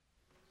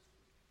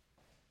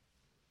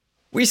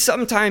We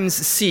sometimes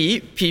see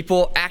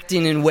people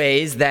acting in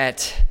ways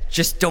that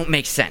just don't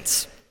make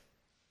sense.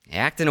 They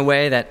act in a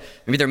way that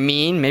maybe they're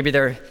mean, maybe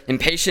they're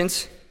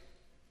impatient,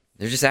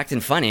 they're just acting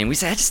funny, and we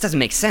say, that just doesn't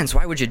make sense.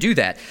 Why would you do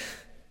that?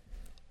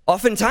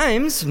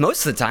 Oftentimes,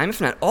 most of the time, if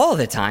not all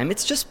the time,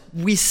 it's just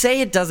we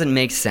say it doesn't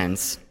make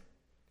sense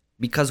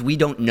because we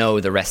don't know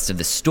the rest of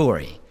the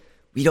story.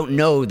 We don't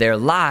know their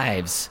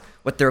lives,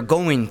 what they're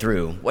going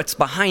through, what's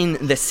behind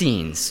the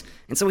scenes.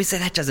 And so we say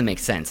that doesn't make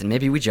sense, and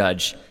maybe we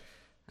judge.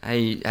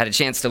 I had a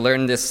chance to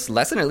learn this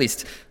lesson, or at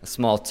least a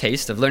small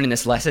taste of learning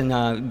this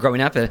lesson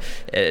growing up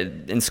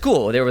in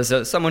school. There was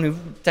someone who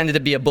tended to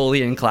be a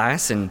bully in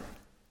class, and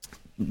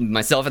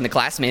myself and the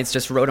classmates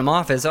just wrote him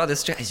off as,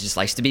 this guy just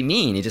likes to be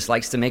mean. He just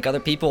likes to make other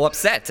people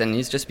upset, and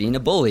he's just being a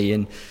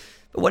bully.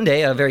 But one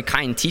day, a very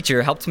kind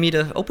teacher helped me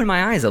to open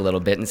my eyes a little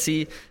bit and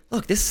see,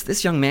 look,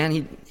 this young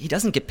man, he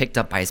doesn't get picked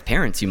up by his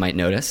parents, you might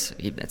notice.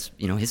 That's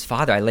his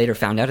father. I later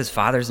found out his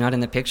father's not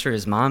in the picture.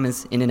 His mom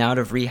is in and out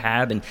of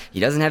rehab, and he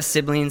doesn't have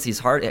siblings.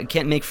 He's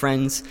can't make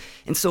friends.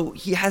 And so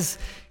he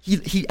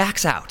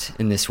acts out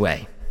in this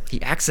way.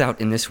 He acts out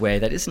in this way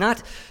that is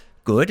not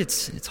good.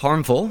 It's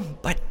harmful,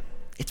 but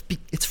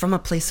it's from a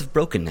place of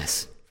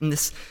brokenness, from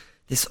this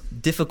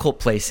difficult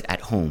place at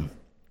home.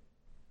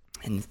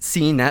 And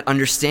seeing that,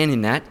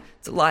 understanding that,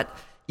 it's a lot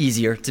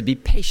easier to be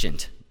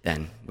patient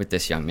than with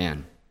this young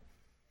man.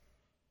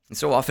 And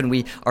so often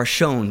we are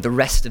shown the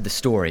rest of the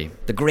story,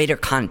 the greater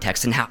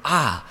context, and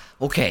how,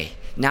 okay,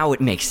 now it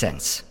makes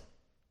sense.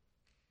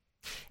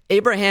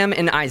 Abraham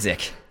and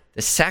Isaac,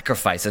 the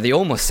sacrifice, or the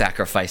almost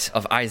sacrifice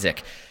of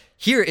Isaac.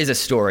 Here is a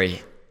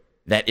story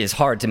that is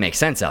hard to make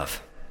sense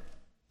of.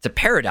 It's a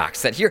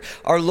paradox that here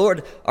our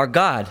Lord, our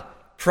God,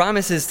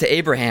 promises to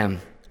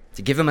Abraham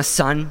to give him a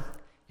son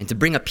and to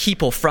bring a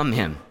people from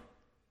him.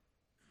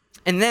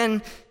 And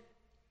then,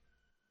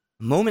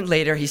 a moment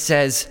later, he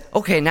says,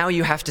 okay, now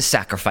you have to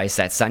sacrifice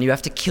that son. You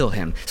have to kill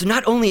him. So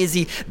not only is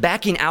he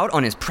backing out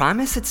on his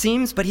promise, it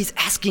seems, but he's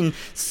asking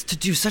to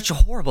do such a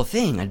horrible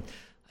thing,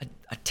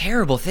 a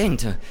terrible thing,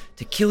 to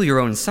kill your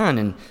own son.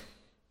 And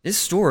this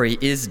story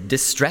is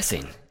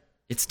distressing.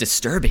 It's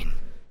disturbing.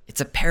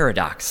 It's a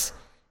paradox,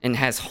 and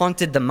has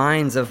haunted the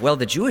minds of,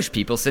 the Jewish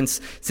people since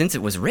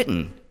it was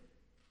written.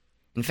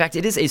 In fact,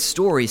 it is a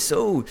story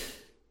so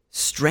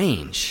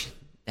strange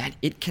that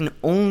it can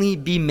only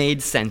be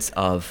made sense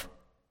of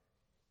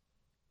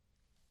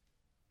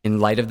in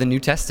light of the New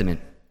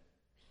Testament,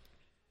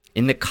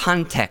 in the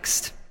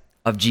context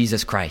of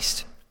Jesus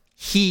Christ.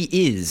 He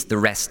is the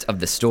rest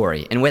of the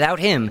story. And without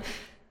him,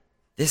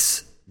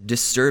 this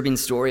disturbing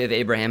story of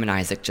Abraham and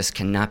Isaac just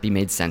cannot be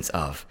made sense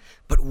of.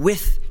 But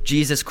with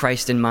Jesus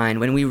Christ in mind,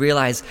 when we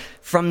realize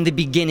from the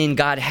beginning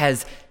God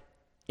has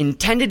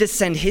intended to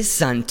send his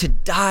son to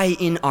die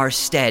in our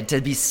stead,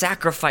 to be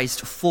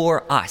sacrificed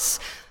for us,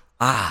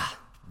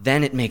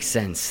 then it makes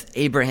sense.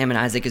 Abraham and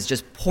Isaac is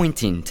just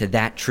pointing to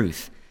that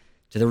truth,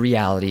 to the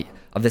reality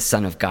of the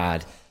Son of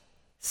God,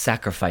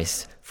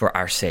 sacrificed for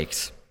our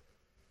sakes.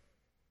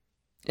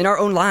 In our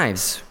own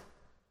lives,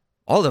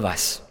 all of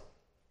us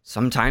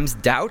sometimes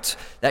doubt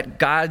that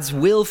God's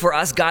will for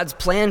us, God's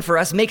plan for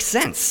us makes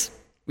sense.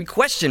 We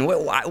question,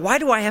 why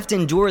do I have to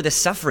endure this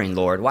suffering,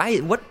 Lord?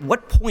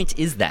 What point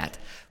is that?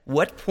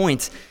 What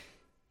point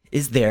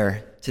is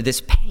there to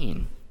this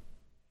pain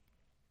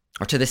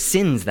or to the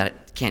sins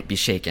that can't be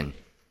shaken?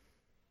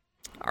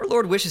 Our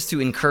Lord wishes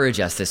to encourage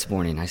us this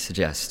morning, I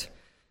suggest,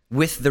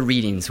 with the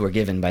readings we're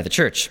given by the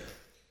church.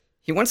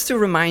 He wants to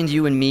remind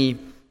you and me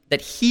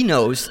that he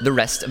knows the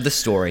rest of the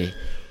story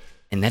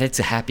and that it's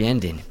a happy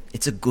ending.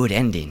 It's a good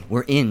ending.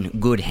 We're in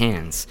good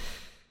hands.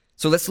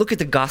 So let's look at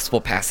the gospel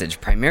passage,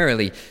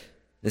 primarily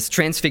this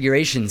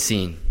transfiguration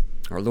scene.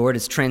 Our Lord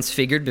is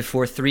transfigured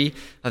before 3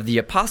 of the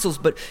apostles,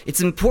 but it's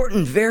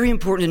important, very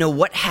important to know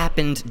what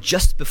happened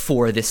just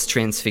before this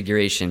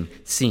transfiguration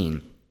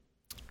scene.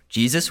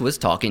 Jesus was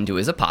talking to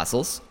his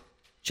apostles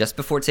just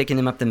before taking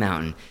them up the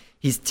mountain.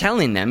 He's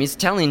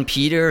telling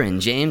Peter and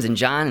James and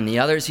John and the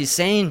others, he's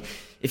saying,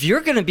 if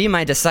you're going to be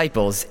my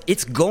disciples,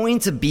 it's going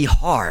to be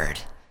hard.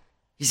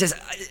 He says,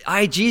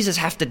 I, Jesus,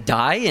 have to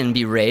die and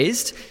be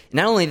raised.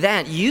 Not only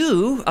that,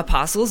 you,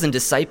 apostles and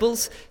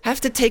disciples,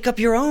 have to take up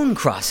your own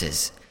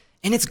crosses.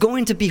 And it's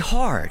going to be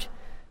hard.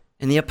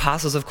 And the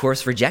apostles, of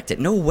course, reject it.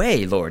 No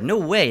way, Lord. No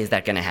way is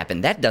that going to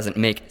happen. That doesn't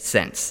make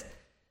sense.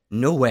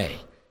 No way.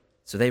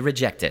 So they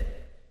reject it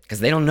because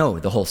they don't know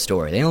the whole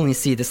story. They only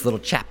see this little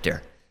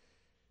chapter.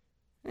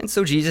 And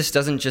so Jesus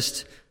doesn't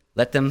just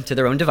let them to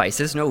their own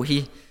devices. No,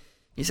 he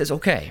says,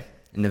 okay.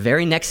 In the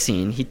very next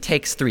scene, he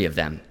takes 3 of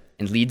them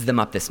and leads them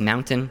up this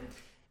mountain.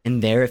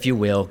 And there, if you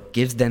will,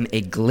 gives them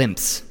a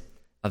glimpse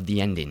of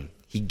the ending.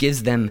 He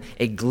gives them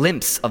a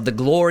glimpse of the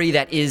glory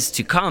that is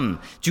to come,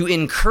 to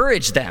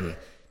encourage them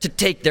to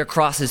take their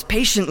crosses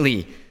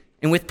patiently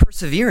and with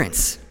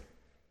perseverance.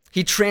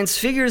 He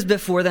transfigures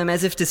before them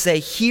as if to say,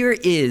 here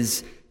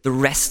is the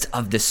rest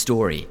of the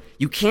story.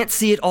 You can't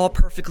see it all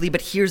perfectly,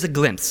 but here's a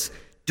glimpse.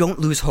 Don't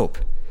lose hope.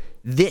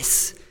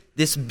 This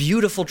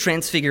beautiful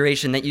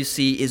transfiguration that you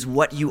see is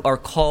what you are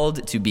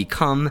called to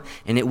become,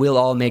 and it will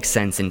all make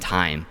sense in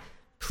time.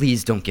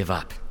 Please don't give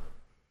up.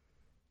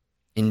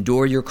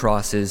 Endure your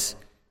crosses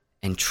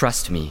and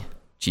trust me,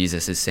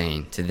 Jesus is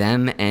saying to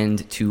them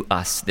and to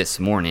us this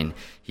morning.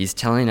 He's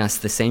telling us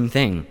the same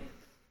thing,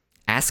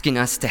 asking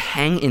us to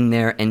hang in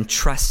there and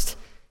trust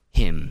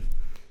him,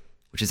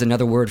 which is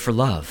another word for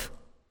love.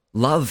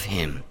 Love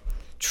him.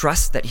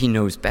 Trust that he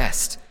knows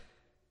best.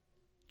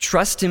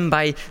 Trust him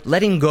by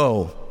letting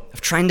go of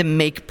trying to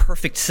make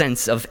perfect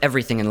sense of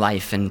everything in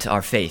life and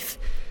our faith.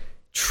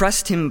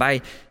 Trust him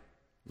by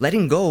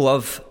letting go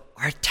of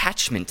our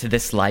attachment to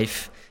this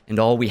life and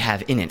all we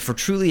have in it, for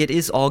truly it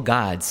is all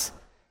God's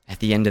at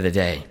the end of the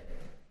day.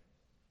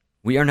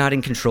 We are not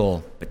in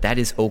control, but that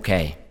is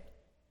okay.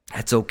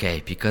 That's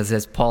okay, because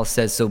as Paul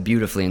says so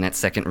beautifully in that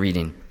second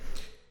reading,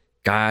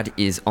 God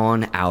is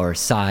on our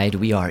side.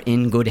 We are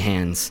in good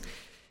hands.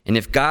 And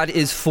if God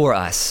is for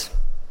us,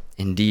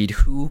 indeed,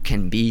 who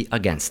can be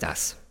against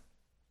us?